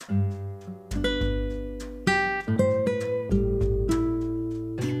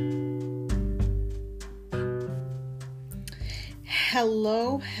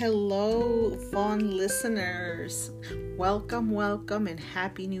Hello, fun listeners. Welcome, and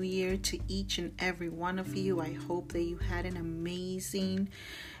Happy New Year to each and every one of you. I hope that you had an amazing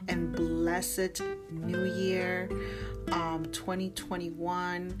and blessed New Year,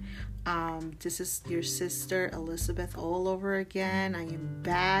 2021. This is your sister Elizabeth all over again. I am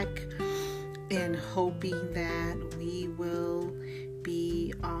back and hoping that we will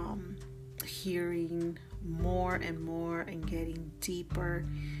be hearing more and getting deeper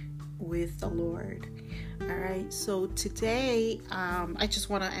with the Lord. All right, so today I just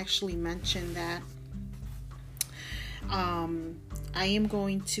want to actually mention that I am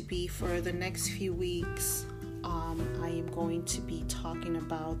going to be, for the next few weeks, I am going to be talking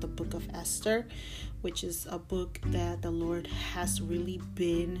about the book of Esther, which is a book that the Lord has really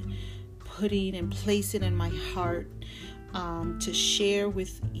been putting and placing in my heart to share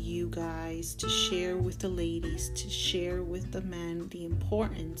with you guys, to share with the ladies, to share with the men the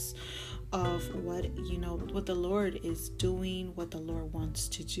importance of what the Lord is doing, what the Lord wants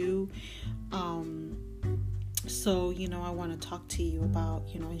to do. So I want to talk to you about,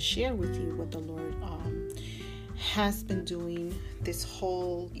 and share with you what the Lord has been doing this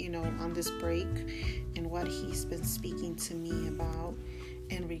whole, on this break, and what He's been speaking to me about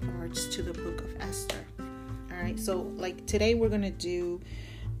in regards to the book of Esther. All right, so like today we're going to do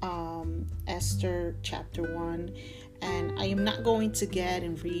Esther chapter 1, and I am not going to get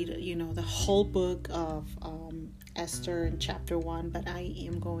and read, the whole book of Esther in chapter 1, but I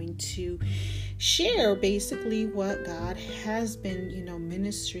am going to share basically what God has been,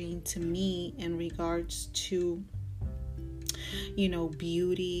 ministering to me in regards to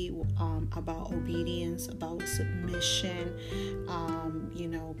beauty, about obedience, about submission,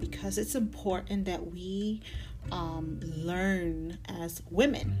 because it's important that we learn as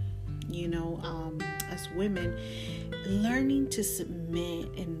women, as women, learning to submit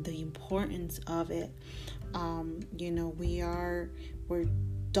and the importance of it. We're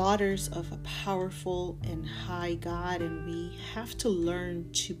daughters of a powerful and high God, and we have to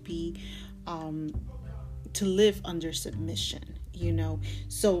learn to be to live under submission,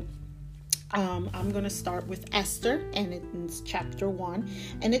 So I'm going to start with Esther, and it's chapter 1,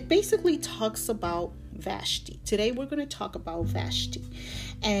 and it basically talks about Vashti. Today we're going to talk about Vashti.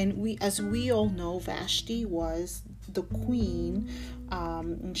 And as we all know, Vashti was the queen,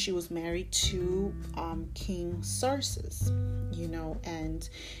 and she was married to King Xerxes, and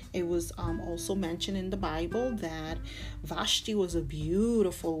it was also mentioned in the Bible that Vashti was a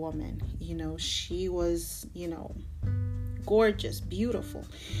beautiful woman. She was, gorgeous, beautiful.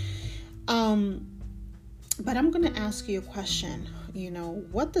 But I'm going to ask you a question.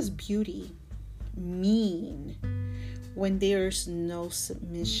 What does beauty mean when there's no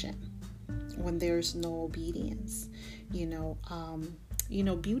submission, when there's no obedience?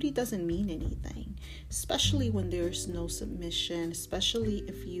 Beauty doesn't mean anything, especially when there's no submission, especially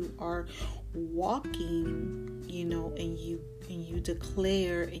if you are walking, and you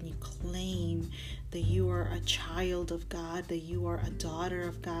declare and you claim that you are a child of God, that you are a daughter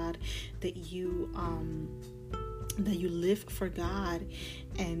of God, that you live for God,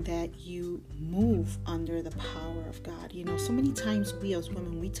 and that you move under the power of God. So many times we as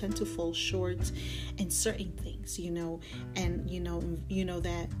women, we tend to fall short in certain things, and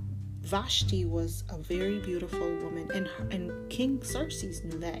that Vashti was a very beautiful woman, and King Xerxes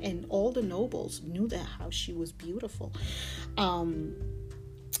knew that, and all the nobles knew that, how she was beautiful.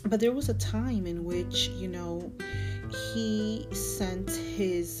 But there was a time in which, he sent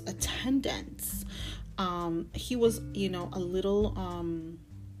his attendants. He was, a little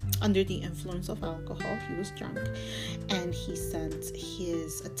under the influence of alcohol. He was drunk, and he sent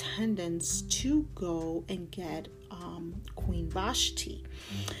his attendants to go and get Queen Vashti.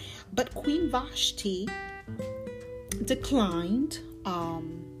 But Queen Vashti declined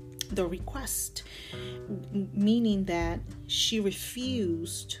the request, meaning that she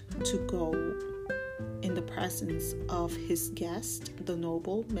refused to go in the presence of his guest, the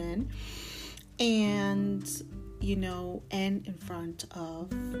nobleman, and and in front of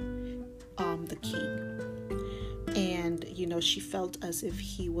the king. And she felt as if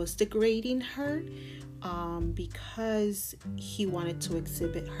he was degrading her because he wanted to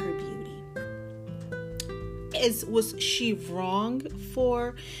exhibit her beauty. Was she wrong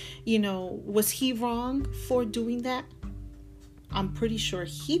for, was he wrong for doing that? I'm pretty sure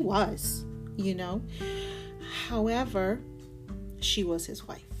he was, However, she was his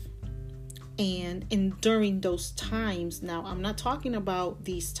wife. And during those times, now I'm not talking about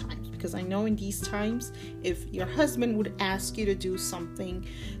these times, because I know in these times, if your husband would ask you to do something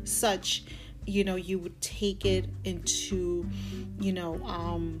such, you would take it into,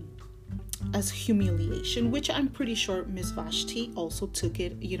 as humiliation, which I'm pretty sure Miss Vashti also took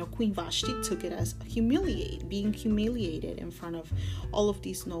it, Queen Vashti took it as being humiliated in front of all of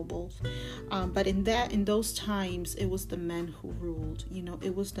these nobles. But in those times, it was the men who ruled.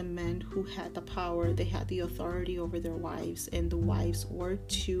 It was the men who had the power. They had the authority over their wives, and the wives were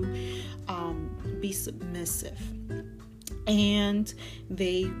to be submissive. And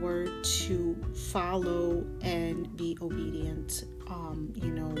they were to follow and be obedient,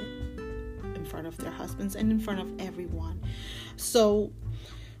 in front of their husbands and in front of everyone. So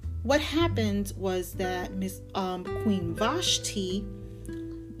what happened was that Queen Vashti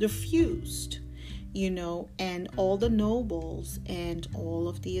refused, and all the nobles and all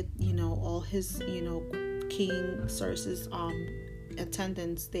of the, all his, King Xerxes'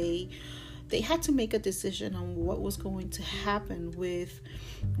 attendants, they had to make a decision on what was going to happen with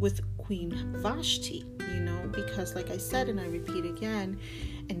Queen Vashti, because like I said, and I repeat again,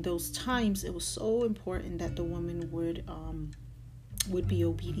 in those times, it was so important that the woman would be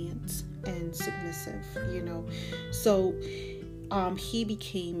obedient and submissive, So he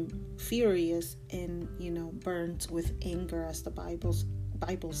became furious and, burnt with anger, as the Bible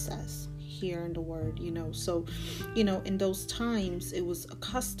says here in the Word, So, in those times, it was a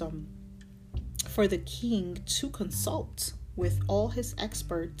custom for the king to consult with all his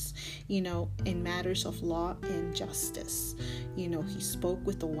experts, in matters of law and justice. He spoke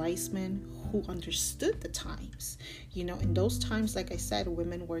with the wise men who understood the times. In those times, like I said,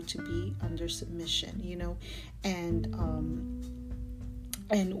 women were to be under submission,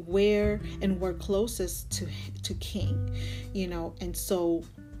 and were closest to king, and so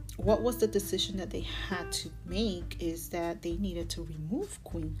what was the decision that they had to make is that they needed to remove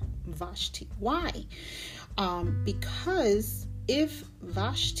Queen Vashti. Why? Because if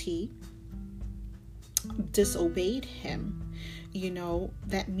Vashti disobeyed him,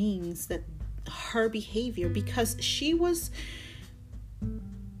 that means that her behavior, because she was,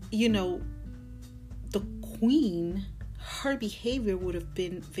 the queen, her behavior would have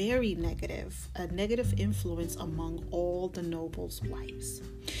been very negative, a negative influence among all the nobles' wives.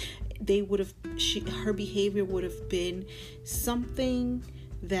 Her behavior would have been something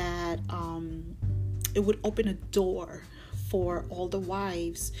that it would open a door for all the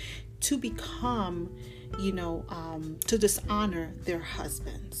wives to become, to dishonor their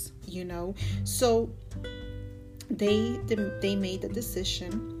husbands, So they made the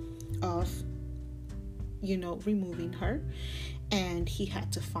decision of, removing her, and he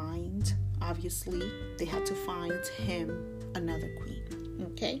had to find, obviously, they had to find him another queen.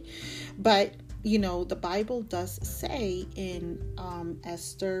 Okay, but the Bible does say in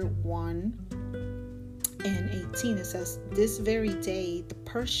Esther 1:18, it says, "This very day the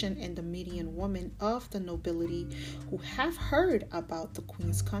Persian and the Median women of the nobility who have heard about the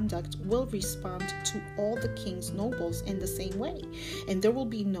queen's conduct will respond to all the king's nobles in the same way, and there will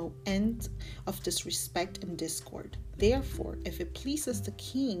be no end of disrespect and discord. Therefore, if it pleases the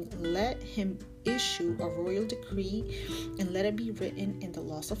king, let him issue a royal decree, and let it be written in the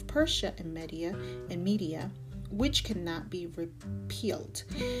laws of Persia and Media, which cannot be repealed,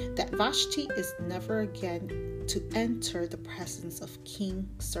 that Vashti is never again to enter the presence of King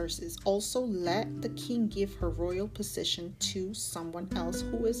Xerxes. Also, let the king give her royal position to someone else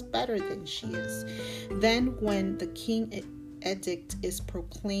who is better than she is. Then, when the king edict is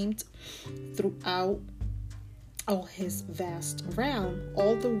proclaimed throughout all his vast realm,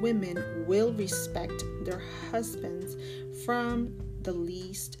 all the women will respect their husbands from the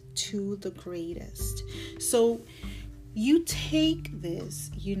least to the greatest." So you take this,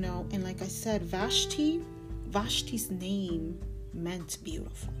 and like I said, Vashti's name meant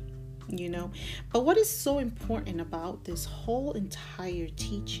beautiful, But what is so important about this whole entire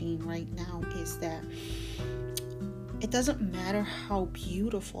teaching right now is that it doesn't matter how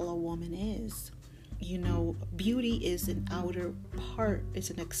beautiful a woman is. Beauty is an outer part,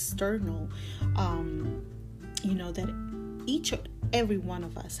 it's an external, that every one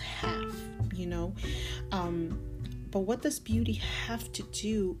of us have, but what does beauty have to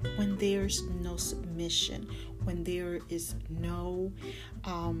do when there's no submission, when there is no,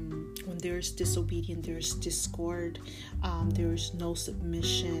 when there's disobedience, there's discord, there's no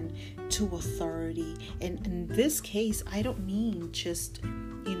submission to authority? And in this case, I don't mean just,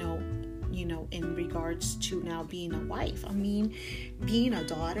 in regards to now being a wife. I mean, being a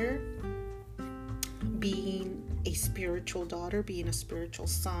daughter, being a spiritual daughter, being a spiritual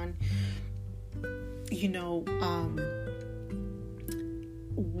son,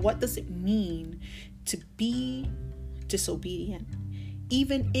 what does it mean to be disobedient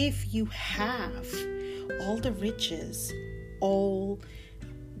even if you have all the riches, all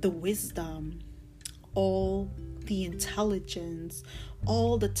the wisdom, all the intelligence,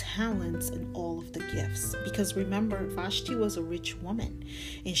 all the talents, and all of the gifts. Because remember, Vashti was a rich woman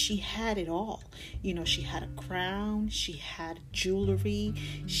and she had it all. She had a crown, she had jewelry,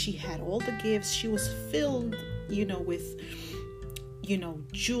 she had all the gifts. She was filled, with,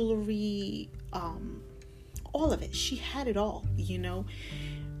 jewelry, all of it. She had it all,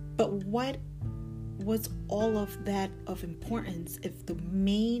 But what was all of that of importance if the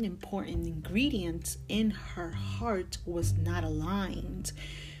main important ingredient in her heart was not aligned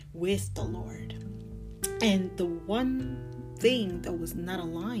with the Lord? And the one thing that was not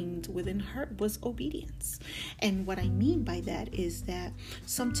aligned within her was obedience. And what I mean by that is that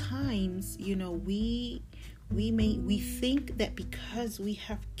sometimes, we think that because we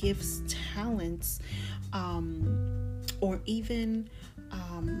have gifts, talents, or even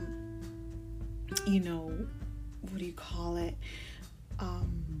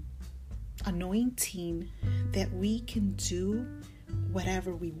anointing, that we can do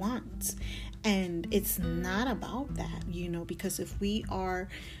whatever we want. And it's not about that, because if we are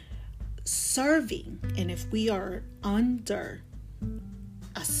serving and if we are under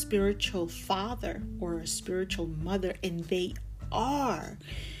a spiritual father or a spiritual mother, and they are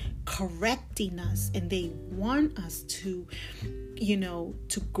correcting us and they want us to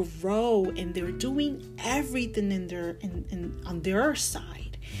grow, and they're doing everything on their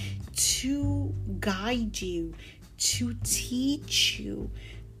side to guide you, to teach you,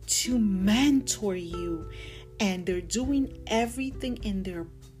 to mentor you, and they're doing everything in their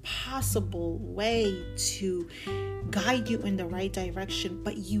possible way to guide you in the right direction,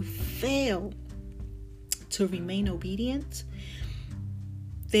 but you fail to remain obedient,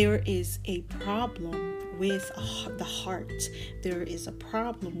 there is a problem with the heart. There is a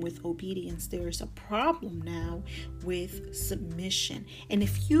problem with obedience. There is a problem now with submission. And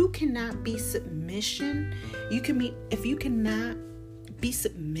if you cannot be if you cannot be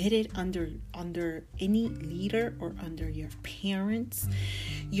submitted under any leader or under your parents,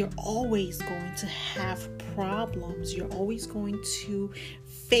 you're always going to have problems. You're always going to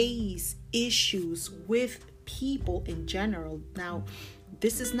face issues with people in general. Now,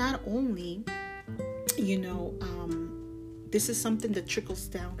 this is not only, this is something that trickles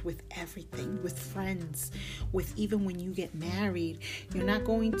down with everything, with friends, with even when you get married. You're not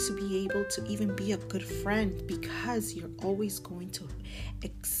going to be able to even be a good friend because you're always going to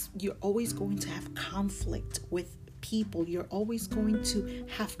have conflict with people. You're always going to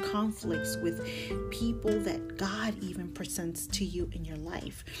have conflicts with people that God even presents to you in your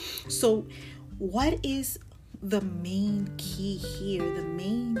life. So what is the main key here? The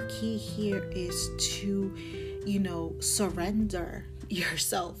main key here is to, surrender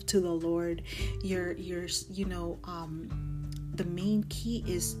yourself to the Lord. The main key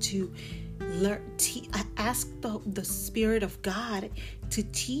is to ask the Spirit of God to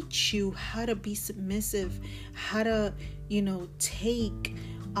teach you how to be submissive, how to, take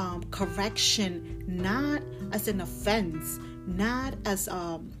correction, not as an offense, not as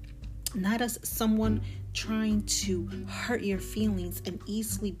someone trying to hurt your feelings and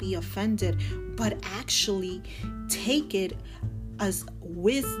easily be offended, but actually take it as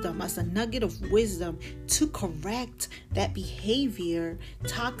wisdom, as a nugget of wisdom to correct that behavior,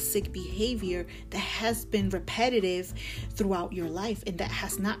 toxic behavior that has been repetitive throughout your life and that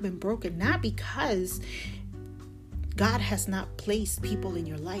has not been broken. Not because God has not placed people in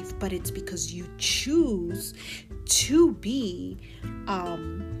your life, but it's because you choose to be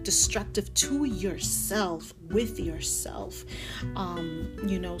destructive to yourself, with yourself.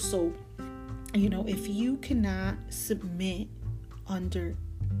 If you cannot submit under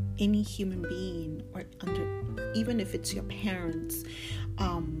any human being, or under, even if it's your parents,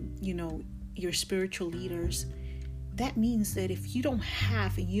 your spiritual leaders, that means that if you don't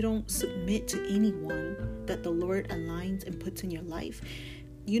have and you don't submit to anyone that the Lord aligns and puts in your life,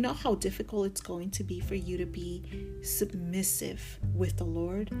 you know how difficult it's going to be for you to be submissive with the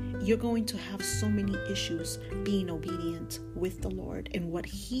Lord. You're going to have so many issues being obedient with the Lord and what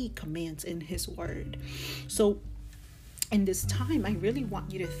He commands in His Word. So in this time, I really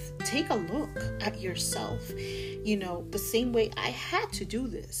want you to take a look at yourself, the same way I had to do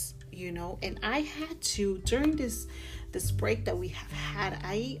this, and I had to, during this break that we have had,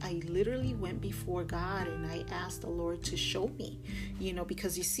 I literally went before God and I asked the Lord to show me,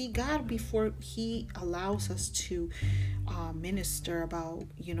 because you see, God, before He allows us to minister about,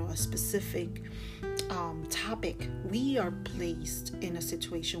 a specific topic, we are placed in a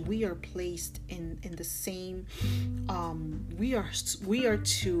situation, we are placed in in the same, we are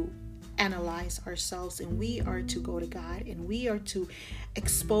to analyze ourselves, and we are to go to God, and we are to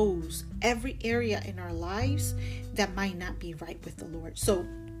expose every area in our lives that might not be right with the Lord. So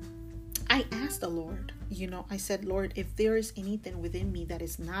I asked the Lord, I said, Lord, if there is anything within me that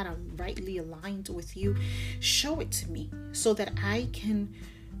is not rightly aligned with you, show it to me so that I can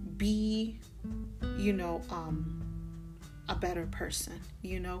be, a better person,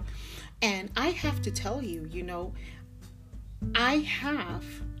 And I have to tell you, I have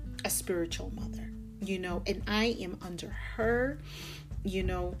a spiritual mother, and I am under her,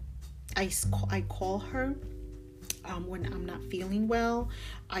 I call her when I'm not feeling well.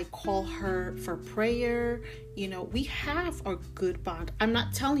 I call her for prayer. We have a good bond. I'm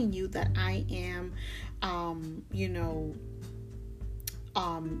not telling you that I am,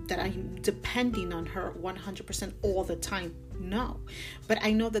 that I'm depending on her 100% all the time. No, but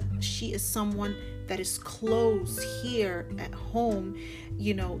I know that she is someone that is close here at home,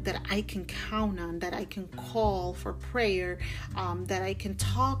 that I can count on, that I can call for prayer, that I can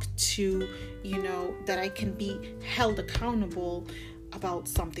talk to, that I can be held accountable about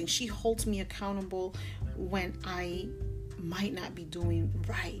something. She holds me accountable when I might not be doing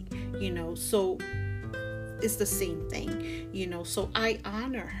right, so it's the same thing, so I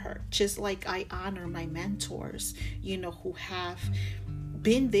honor her just like I honor my mentors, who have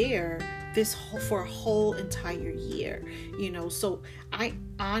been there for a whole entire year, so I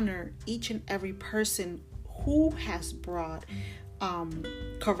honor each and every person who has brought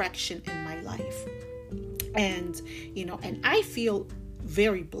correction in my life. And and I feel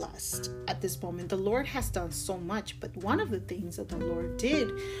very blessed at this moment. The Lord has done so much, but one of the things that the Lord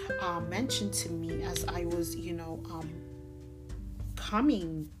did mention to me as I was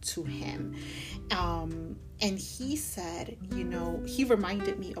coming to him, and he said, he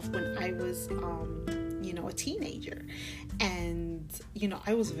reminded me of when I was a teenager, and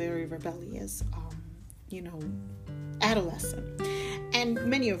I was very rebellious, adolescent, and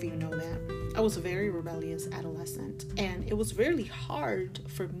many of you know that I was a very rebellious adolescent, and it was really hard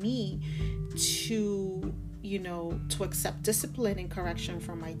for me to accept discipline and correction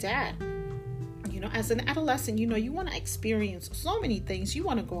from my dad. As an adolescent, you want to experience so many things. You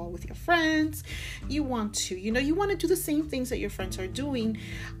want to go out with your friends. You want to, you want to do the same things that your friends are doing.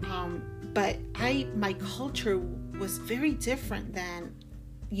 But my culture was very different than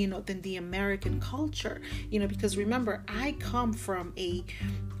the American culture, because remember, I come from a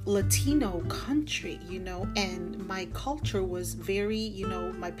Latino country, and my culture was very,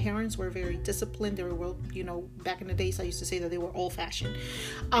 my parents were very disciplined. They were, back in the days, I used to say that they were old fashioned,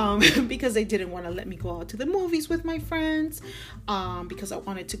 because they didn't want to let me go out to the movies with my friends, because I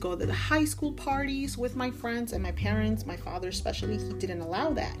wanted to go to the high school parties with my friends, and my parents, my father especially, he didn't allow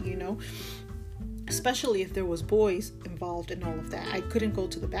that, especially if there was boys involved in all of that. I couldn't go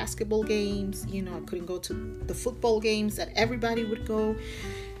to the basketball games, I couldn't go to the football games that everybody would go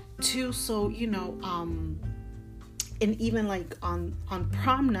to. So, and even like on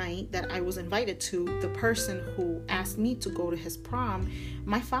prom night that I was invited to, the person who asked me to go to his prom,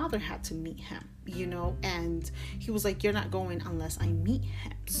 my father had to meet him, and he was like, you're not going unless I meet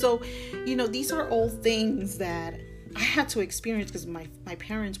him. So, these are all things that I had to experience because my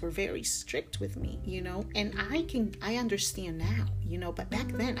parents were very strict with me, and I understand now, but back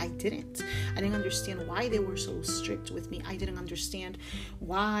then I didn't understand why they were so strict with me. I didn't understand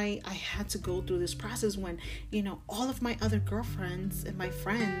why I had to go through this process when, all of my other girlfriends and my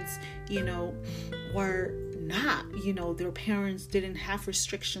friends, were not, their parents didn't have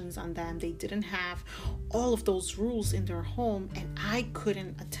restrictions on them. They didn't have all of those rules in their home, and I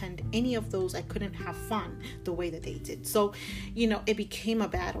couldn't attend any of those. I couldn't have fun the way that they did. So, it became a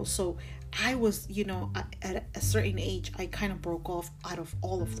battle. So I was, at a certain age, I kind of broke off out of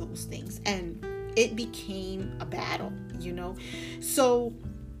all of those things, and it became a battle, so,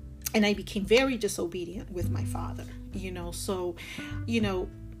 and I became very disobedient with my father, so,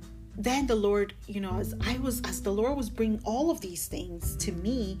 then the Lord, as the Lord was bringing all of these things to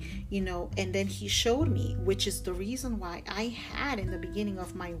me, and then he showed me, which is the reason why I had in the beginning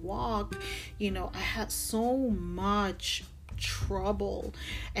of my walk, I had so much trouble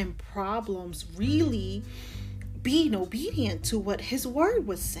and problems really being obedient to what his word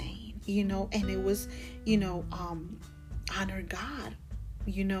was saying, and it was, honor God,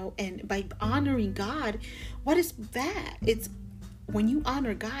 and by honoring God, what is that? It's when you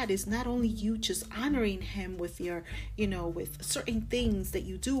honor God, it's not only you just honoring him with your, with certain things that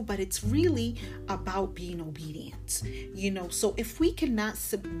you do, but it's really about being obedient, so if we cannot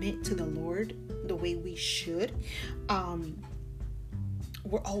submit to the Lord the way we should,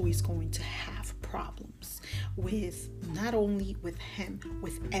 we're always going to have problems with not only with him,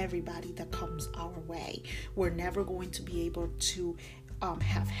 with everybody that comes our way. We're never going to be able to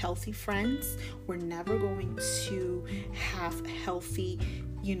have healthy friends. We're never going to have healthy,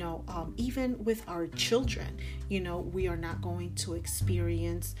 even with our children, we are not going to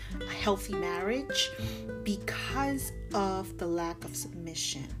experience a healthy marriage because of the lack of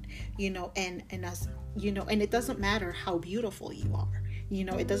submission, and as and it doesn't matter how beautiful you are.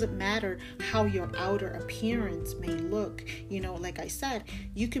 It doesn't matter how your outer appearance may look. Like I said,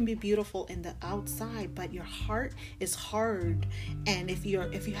 you can be beautiful in the outside, but your heart is hard. And if you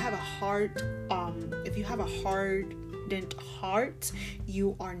have a hardened heart,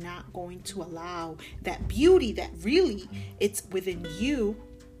 you are not going to allow that beauty that really it's within you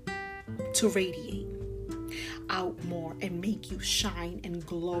to radiate out more and make you shine and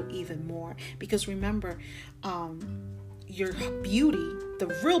glow even more. Because remember, your beauty, the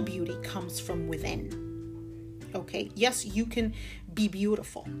real beauty, comes from within. Okay, yes, you can be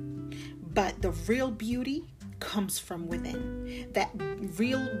beautiful, but the real beauty comes from within. That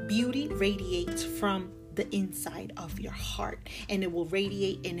real beauty radiates from the inside of your heart, and it will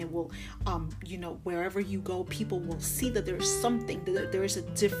radiate, and it will wherever you go, people will see that there's something, that there is a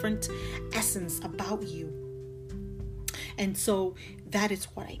different essence about you. And so that is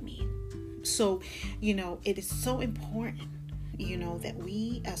what I mean. So, it is so important, that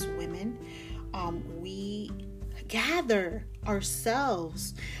we as women, we gather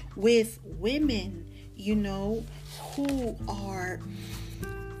ourselves with women, who are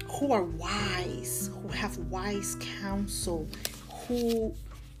wise, who have wise counsel, who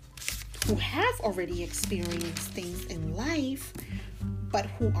have already experienced things in life, but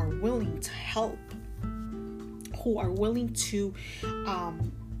who are willing to help, who are willing to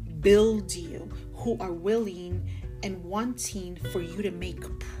build you, who are willing and wanting for you to make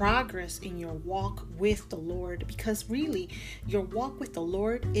progress in your walk with the Lord. Because really, your walk with the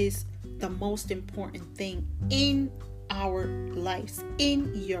Lord is the most important thing in our lives,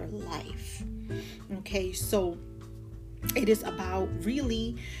 in your life. Okay, so it is about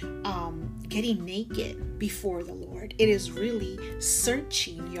really getting naked before the Lord. It is really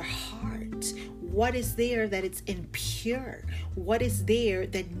searching your heart. What is there that it's impure? What is there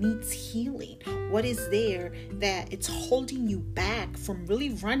that needs healing? What is there that it's holding you back from really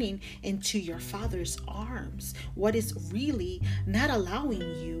running into your Father's arms? What is really not allowing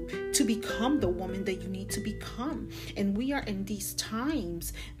you to become the woman that you need to become? And we are in these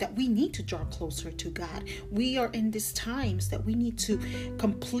times that we need to draw closer to God. We are in these times that we need to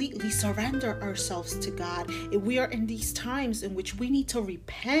completely surrender ourselves to God. We are in these times in which we need to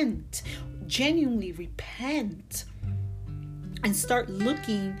repent, genuinely repent, and start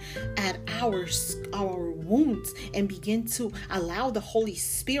looking at our wounds and begin to allow the Holy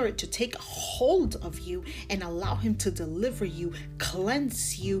Spirit to take hold of you and allow Him to deliver you,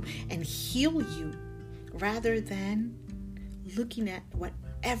 cleanse you, and heal you, rather than looking at what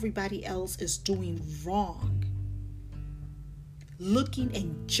everybody else is doing wrong, looking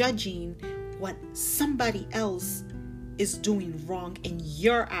and judging what somebody else is doing wrong in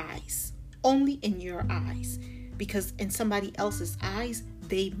your eyes, only in your eyes. Because in somebody else's eyes,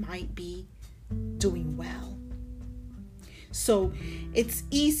 they might be doing well. So it's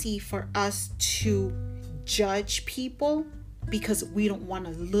easy for us to judge people because we don't want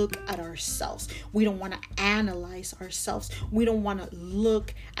to look at ourselves. We don't want to analyze ourselves. We don't want to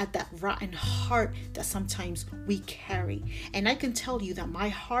look at that rotten heart that sometimes we carry. And I can tell you that my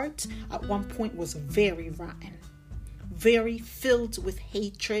heart at one point was very rotten, very filled with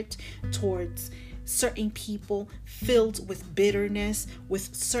hatred towards certain people, filled with bitterness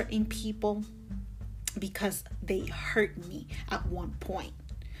with certain people because they hurt me at one point.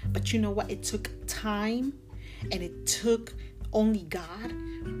 But you know what? It took time, and it took only God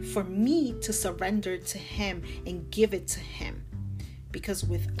for me to surrender to Him and give it to Him. Because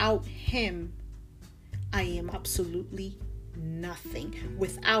without Him, I am absolutely nothing.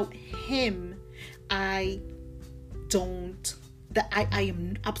 Without Him, I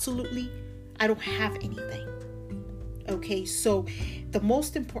don't have anything. Okay, so the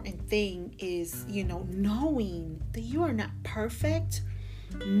most important thing is, knowing that you are not perfect,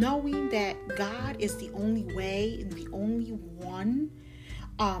 knowing that God is the only way and the only one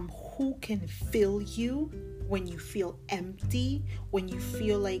who can fill you when you feel empty, when you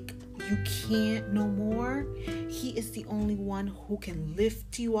feel like you can't no more. He is the only one who can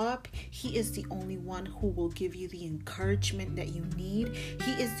lift you up. He is the only one who will give you the encouragement that you need.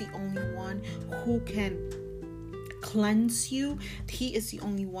 He is the only one who can cleanse you. He is the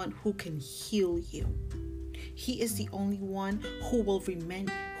only one who can heal you. He is the only one who will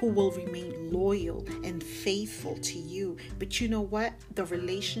remain loyal and faithful to you. But you know what? The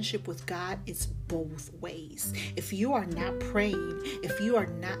relationship with God is both ways. If you are not praying, if you are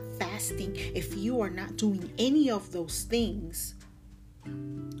not fasting, if you are not doing any of those things,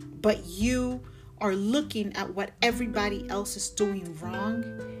 but you are looking at what everybody else is doing wrong,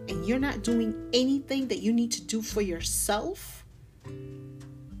 and you're not doing anything that you need to do for yourself,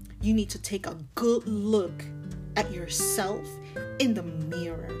 you need to take a good look at yourself in the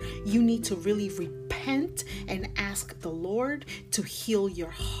mirror. You need to really repent and ask the Lord to heal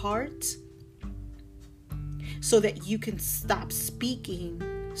your heart so that you can stop speaking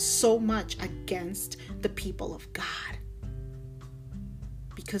so much against the people of God.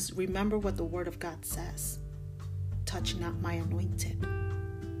 Because remember what the Word of God says: touch not my anointed.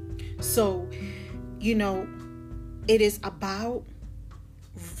 So, it is about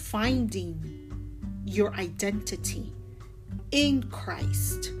finding your identity in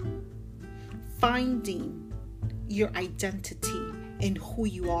Christ, finding your identity in who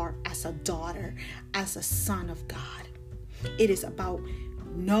you are as a daughter, as a son of God. It is about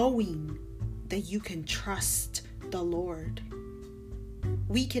knowing that you can trust the Lord.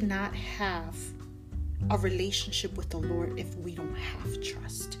 We cannot have a relationship with the Lord if we don't have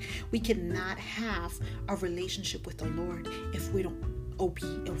trust. We cannot have a relationship with the Lord if we're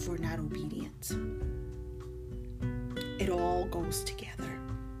not obedient. It all goes together,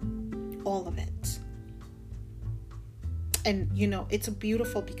 all of it. And it's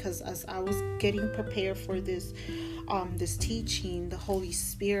beautiful, because as I was getting prepared for this teaching, the Holy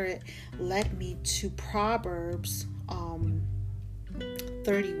Spirit led me to Proverbs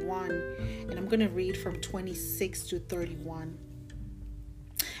 31, and I'm going to read from 26 to 31.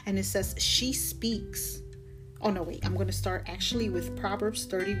 And it says, she speaks. I'm going to start actually with Proverbs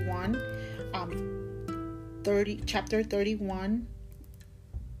 31, chapter 31,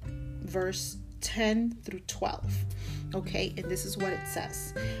 verse 10 through 12. Okay, and this is what it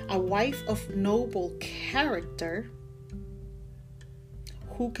says. A wife of noble character,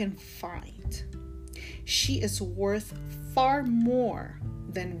 who can find? She is worth far more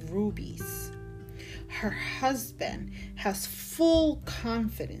than rubies. Her husband has full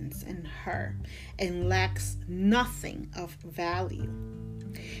confidence in her and lacks nothing of value.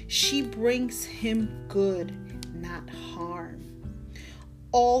 She brings him good, not harm,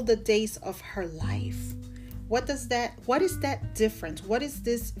 all the days of her life. What is that difference? What is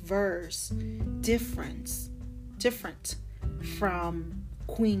this verse different from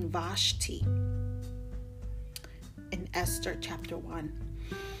Queen Vashti in Esther chapter 1?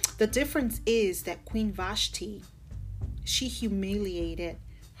 The difference is that Queen Vashti, she humiliated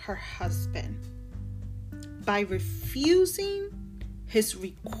her husband by refusing his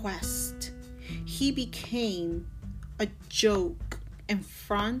request. He became a joke in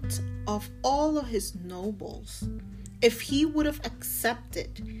front of all of his nobles. If he would have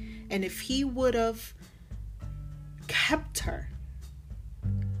accepted, and if he would have kept her,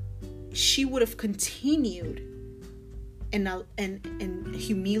 she would have continued in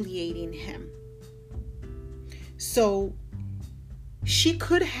humiliating him. So she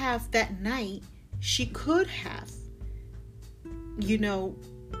could have that night, she could have,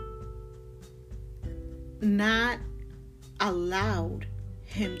 not allowed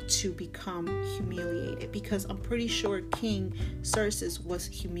him to become humiliated, because I'm pretty sure King Xerxes was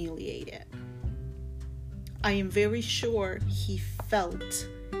humiliated. I am very sure he felt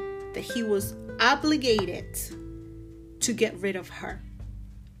that he was obligated to get rid of her.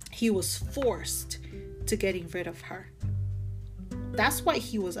 He was forced to getting rid of her. That's why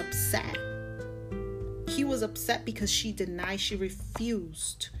he was upset. He was upset because she denied, she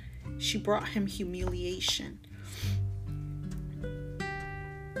refused. She brought him humiliation.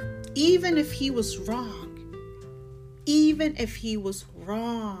 Even if he was wrong,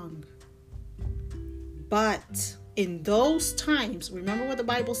 but in those times, remember what the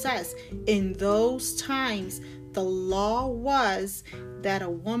Bible says, in those times, the law was that a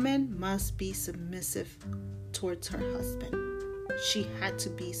woman must be submissive towards her husband. She had to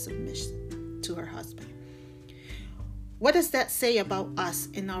be submissive to her husband. What does that say about us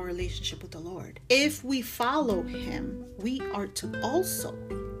in our relationship with the Lord? If we follow him, we are to also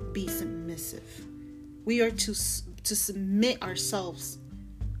be submissive. We are to submit ourselves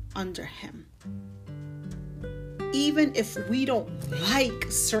under him. Even if we don't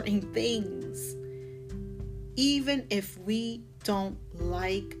like certain things, even if we don't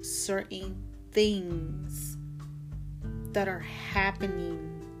like certain things that are happening.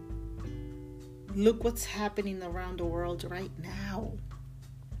 Look what's happening around the world right now.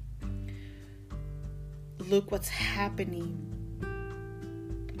 look what's happening.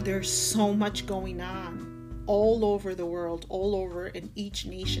 There's so much going on all over the world, all over in each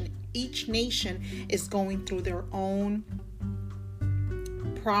nation. Each nation is going through their own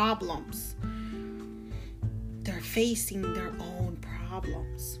problems. They're facing their own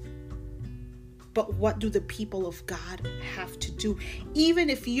problems. But what do the people of God have to do? Even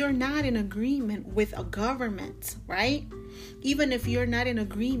if you're not in agreement with a government, right? Even if you're not in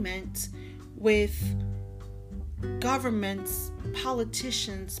agreement with governments,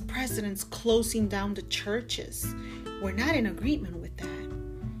 politicians, presidents closing down the churches, we're not in agreement with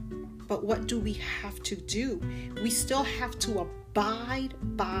that. But what do we have to do? We still have to abide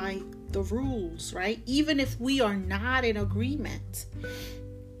by the rules, right? Even if we are not in agreement,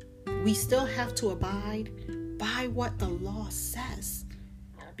 we still have to abide by what the law says.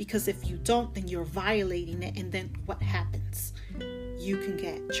 Because if you don't, then you're violating it. And then what happens? You can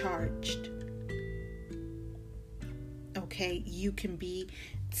get charged. Okay, you can be,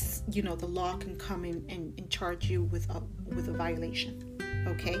 the law can come in and charge you with a violation.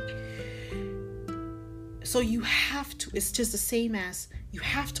 Okay, so you have to. It's just the same as you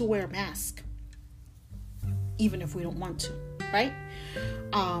have to wear a mask, even if we don't want to, right?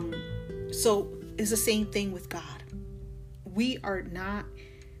 So it's the same thing with God. We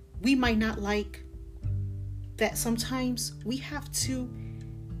might not like that. Sometimes we have to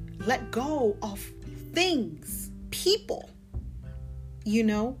let go of things. People,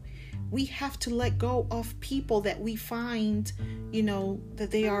 we have to let go of people that we find, that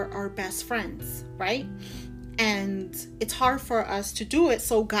they are our best friends, right? And it's hard for us to do it.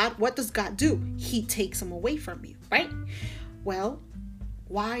 So what does God do? He takes them away from you, right? Well,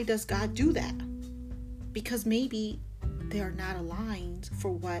 why does God do that? Because maybe they are not aligned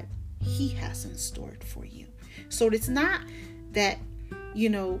for what He has in store for you. So it's not that,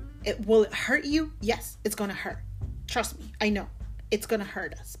 will it hurt you? Yes, it's going to hurt. Trust me, I know it's going to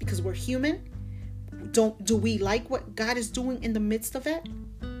hurt us because we're human. Do we like what God is doing in the midst of it?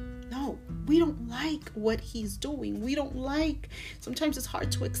 No, we don't like what He's doing. Sometimes it's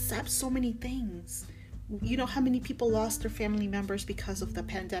hard to accept so many things. You know how many people lost their family members because of the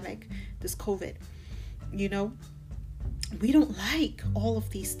pandemic, this COVID? We don't like all of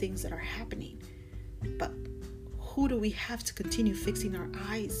these things that are happening. But who do we have to continue fixing our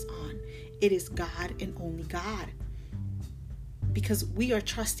eyes on? It is God and only God. Because we are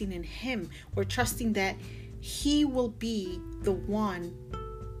trusting in Him. We're trusting that He will be the one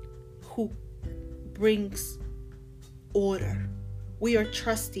who brings order. We are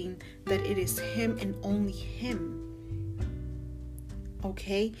trusting that it is Him and only Him.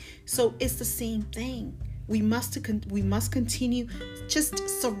 Okay? So it's the same thing. We must continue just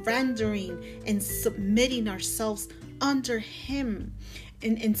surrendering and submitting ourselves under Him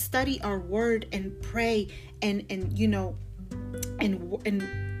and study our word and pray and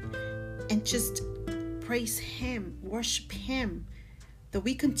just praise Him, worship Him, that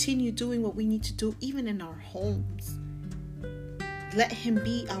we continue doing what we need to do even in our homes. Let Him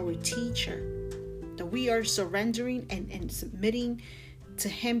be our teacher, that we are surrendering and submitting to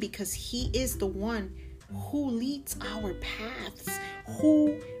Him because He is the one who leads our paths,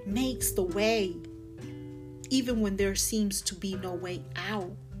 who makes the way even when there seems to be no way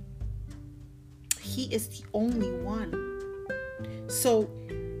out. He is the only one. So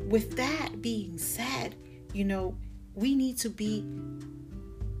with that being said, we need to be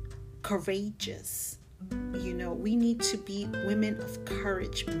courageous. We need to be women of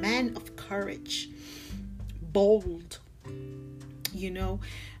courage, men of courage, bold,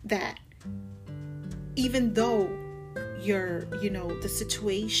 that even though the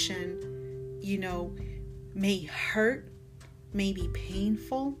situation, may hurt, may be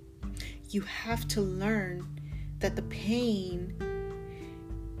painful, you have to learn that the pain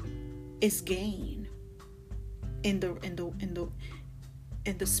is gain in the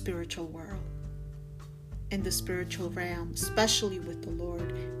spiritual world, in the spiritual realm, especially with the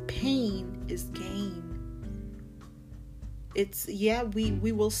Lord. Pain is gain.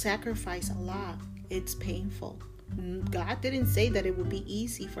 We will sacrifice a lot. It's painful. God didn't say that it would be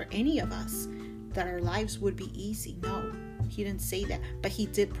easy for any of us, that our lives would be easy. No, He didn't say that. But He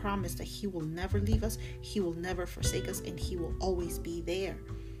did promise that He will never leave us, He will never forsake us, and He will always be there.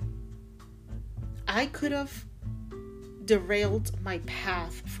 I could have derailed my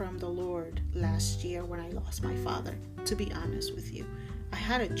path from the Lord last year when I lost my father, to be honest with you. I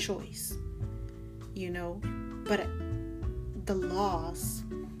had a choice, but the loss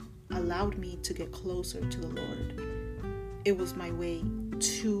allowed me to get closer to the Lord. It was my way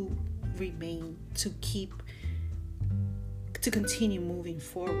to remain, to continue moving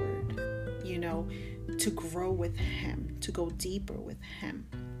forward. to grow with him, to go deeper with him,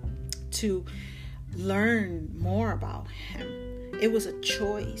 to learn more about him. It was a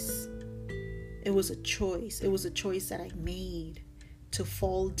choice. It was a choice. It was a choice that I made to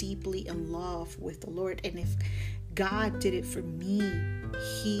fall deeply in love with the Lord. And if God did it for me,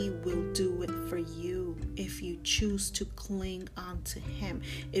 he will do it for you if you choose to cling on to him.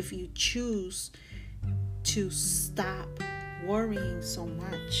 If you choose to stop worrying so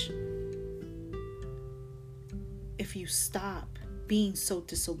much. If you stop being so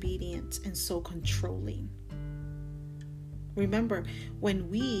disobedient and so controlling. Remember, when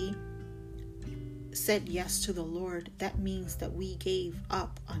we said yes to the Lord, that means that we gave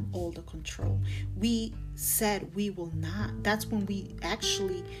up on all the control. We said we will not. That's when we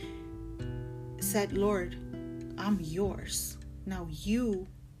actually said, Lord, I'm yours. Now you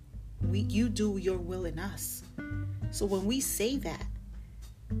do your will in us. So when we say that,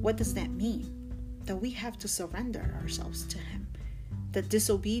 what does that mean? That we have to surrender ourselves to him. That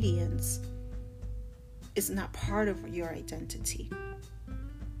disobedience is not part of your identity.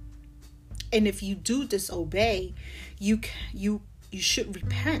 And if you do disobey, you should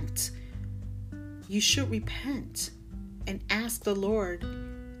repent. You should repent and ask the Lord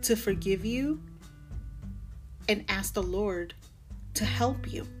to forgive you and ask the Lord to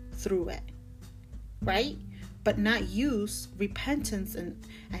help you through it, right? But not use repentance and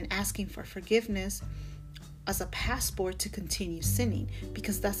asking for forgiveness as a passport to continue sinning,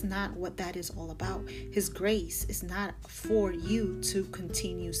 because that's not what that is all about. His grace is not for you to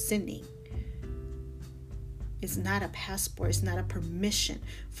continue sinning. It's not a passport. It's not a permission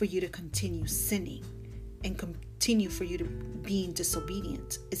for you to continue sinning and continue for you to being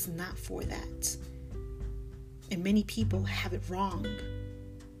disobedient. It's not for that. And many people have it wrong.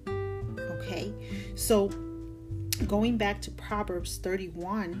 Okay? So going back to Proverbs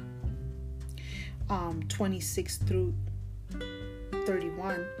 31, 26 through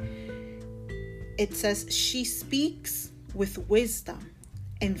 31, it says, she speaks with wisdom,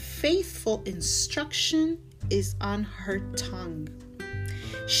 and faithful instruction is on her tongue.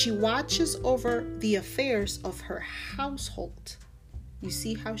 She watches over the affairs of her household. You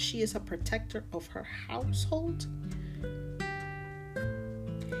see how she is a protector of her household?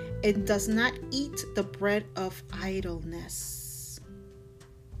 And does not eat the bread of idleness.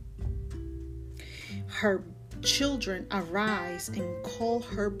 Her children arise and call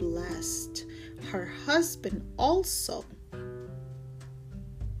her blessed. Her husband also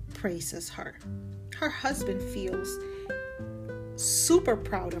praises her. Her husband feels super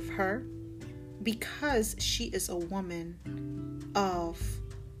proud of her because she is a woman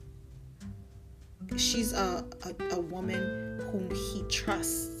she's a woman whom he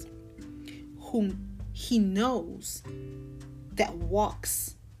trusts, whom he knows that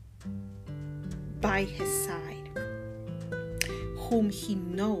walks by his side, whom he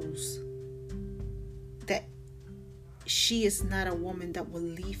knows that she is not a woman that will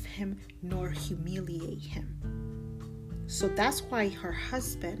leave him nor humiliate him. So that's why her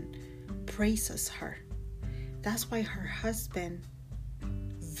husband praises her. That's why her husband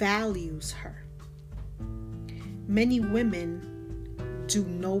values her. Many women do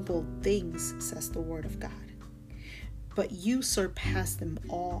noble things, says the Word of God, but you surpass them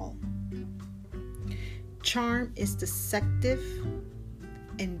all. Charm is deceptive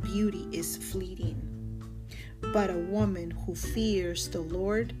and beauty is fleeting, but a woman who fears the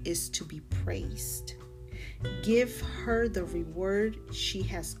Lord is to be praised. Give her the reward she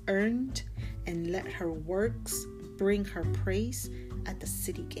has earned, and let her works bring her praise at the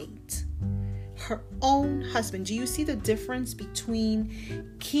city gate. Her own husband. Do you see the difference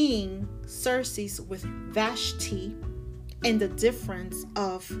between King Xerxes with Vashti and the difference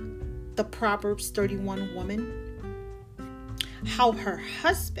of the Proverbs 31 woman? How her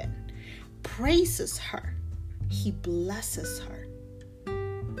husband praises her. He blesses her.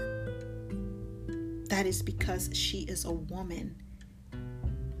 That is because she is a woman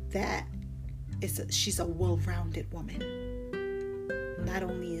she's a well-rounded woman. Not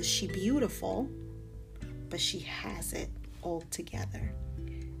only is she beautiful, but she has it all together.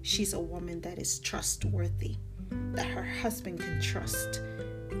 She's a woman that is trustworthy, that her husband can trust.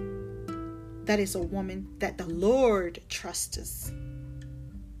 That is a woman that the Lord trusts.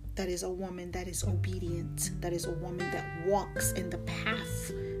 That is a woman that is obedient. That is a woman that walks in the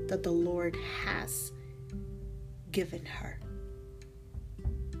path that the Lord has given her.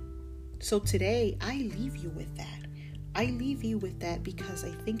 So today, I leave you with that. I leave you with that because I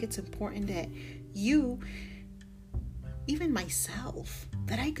think it's important that you, even myself,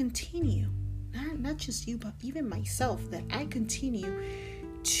 that I continue, not just you, but even myself, that I continue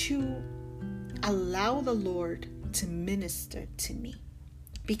to allow the Lord to minister to me.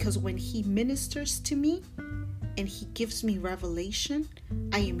 Because when he ministers to me and he gives me revelation,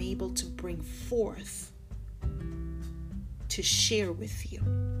 I am able to bring forth to share with you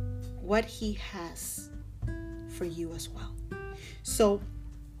what he has for you as well. So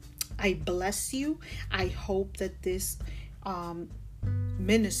I bless you. I hope that this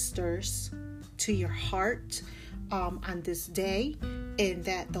ministers to your heart on this day, and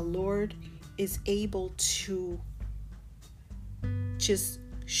that the Lord is able to just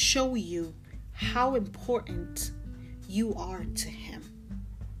show you how important you are to him,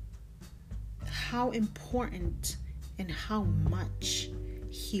 how important and how much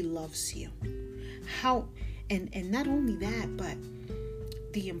he loves you, and not only that, but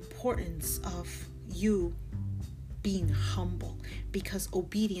the importance of you being humble, because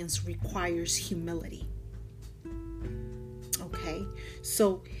obedience requires humility. Okay,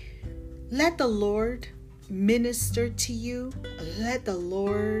 so let the Lord minister to you. Let the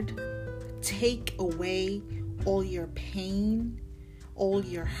Lord take away all your pain, all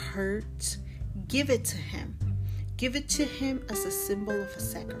your hurt. Give it to him. Give it to him as a symbol of a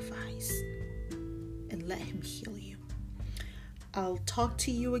sacrifice, and let him heal you. I'll talk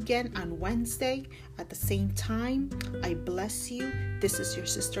to you again on Wednesday at the same time. I bless you. This is your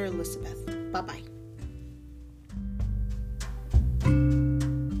sister Elizabeth. Bye-bye.